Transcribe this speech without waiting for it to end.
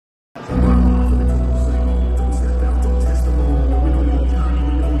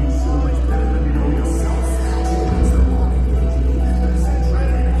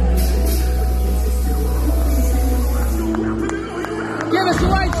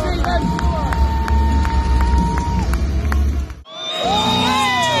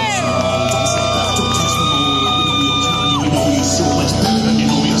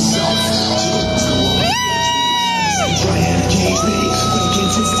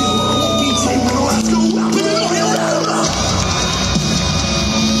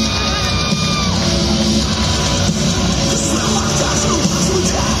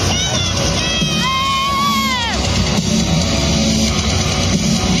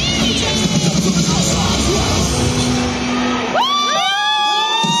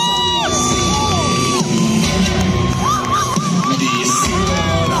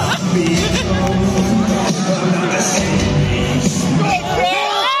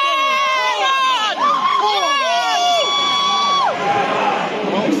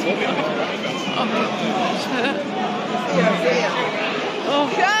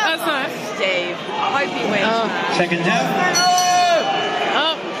Second down.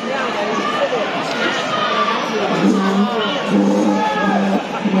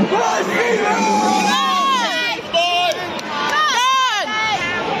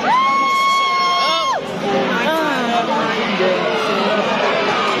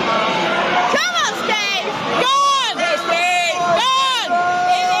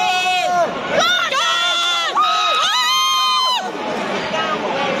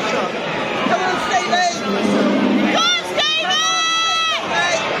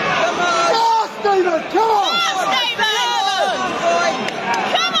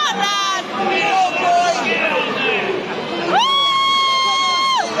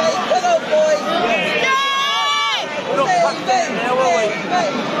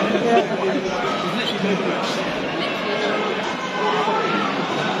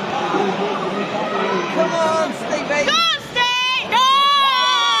 Come on, Stevie! Go on, Steve! Go!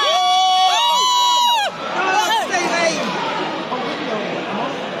 Come on, Stevie! Come on, Steve!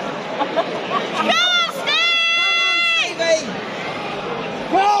 Come on, Stevie!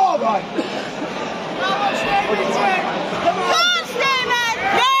 Come on, Stevie! Come on, Stephen!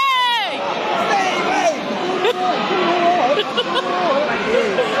 Yay! Stevie! Go,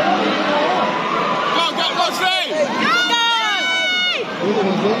 Steve! Go!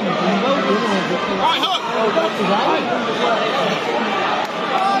 Right hook!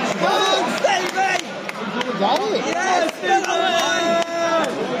 Come on, Stevie! Yes, good on!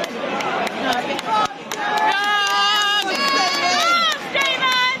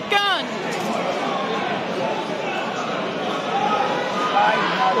 Stephen! Gone!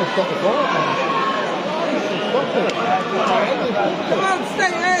 Come on,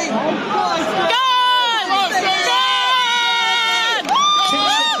 Stevie!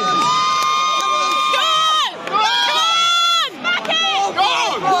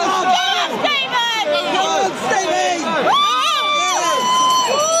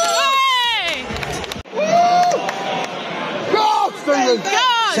 Go!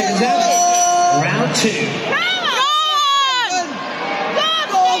 Second down, round 2. Come on!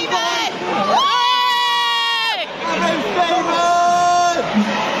 Go on, Stephen!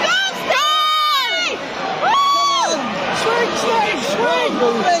 Come on, Steve! Swing!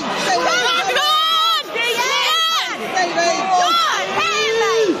 Come on, Stevie!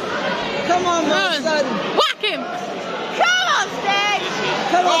 Come on, son! Whack him! Come on, Steve!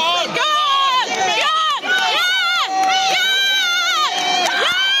 Come on!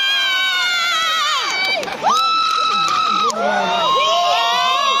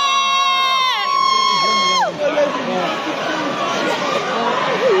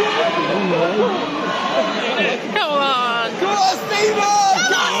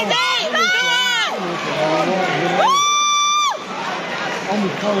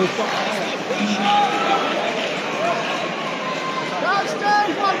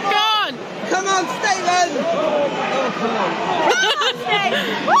 Come on, Stephen! Oh, come on. Come on, Steve!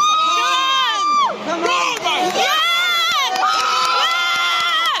 Come on! Yes! Come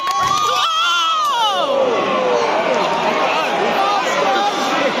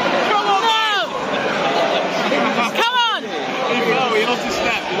on! Come on! He lost his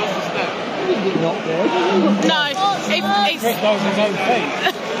step. No, he's... his own feet.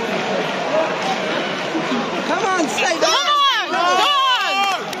 Come on, Stephen!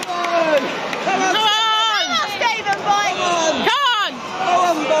 Come on, Stephen, boy! Come on! Go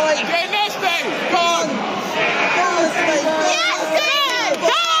on, boy! Get in there, Steve! Come on! Come on, Steve! Yes, Steve!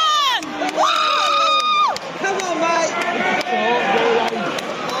 Come on! Come on, mate!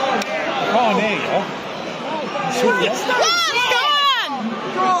 Go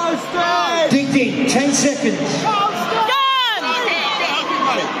on, Steve! Ding ding, 10 seconds. Go on,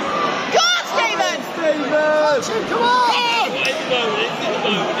 Stephen! Stephen! Come on!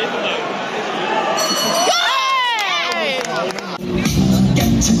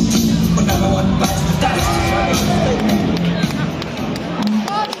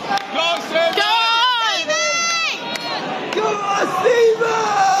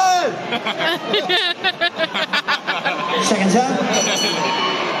 Seconds out.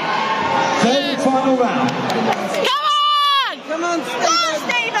 Third and final round. Come on! Come on,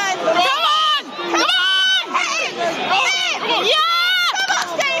 Stephen! Come on! Come on! Hit him! Hit him! Yeah! Come on,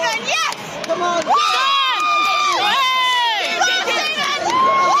 Stephen! Yes! Come on! Come on!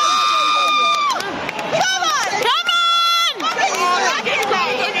 Come on! Come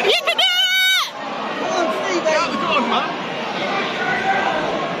on! You can do it! Come on, Stephen! Come on, man!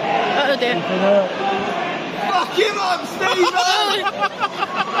 Oh dear. Fuck him up, Stephen!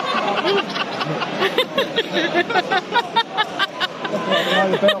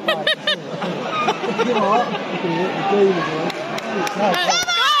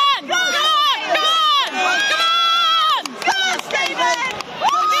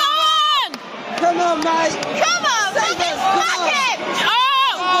 Come on, mate! Come on! Back him! Oh!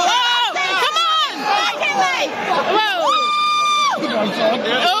 Come on! Back him, mate! Whoa!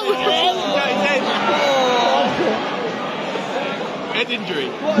 Head injury.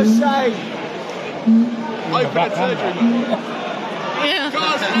 What a shame! Open head surgery. Yeah. Come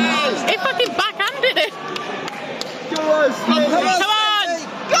on, Steve! He fucking backhanded it! Come on, Steve! Come on!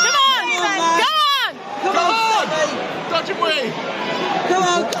 Come on! Come on! Come on! Touch him away! Come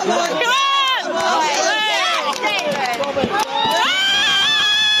on! Come on! Come on!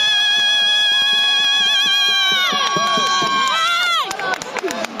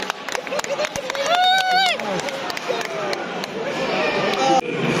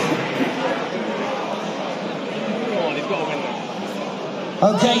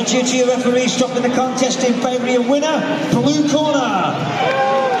 Okay, due to your referee stopping the contest in favour of your winner, blue corner.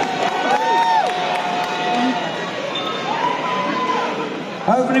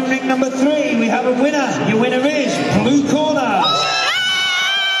 Opening ring number 3, we have a winner. Your winner is blue corner.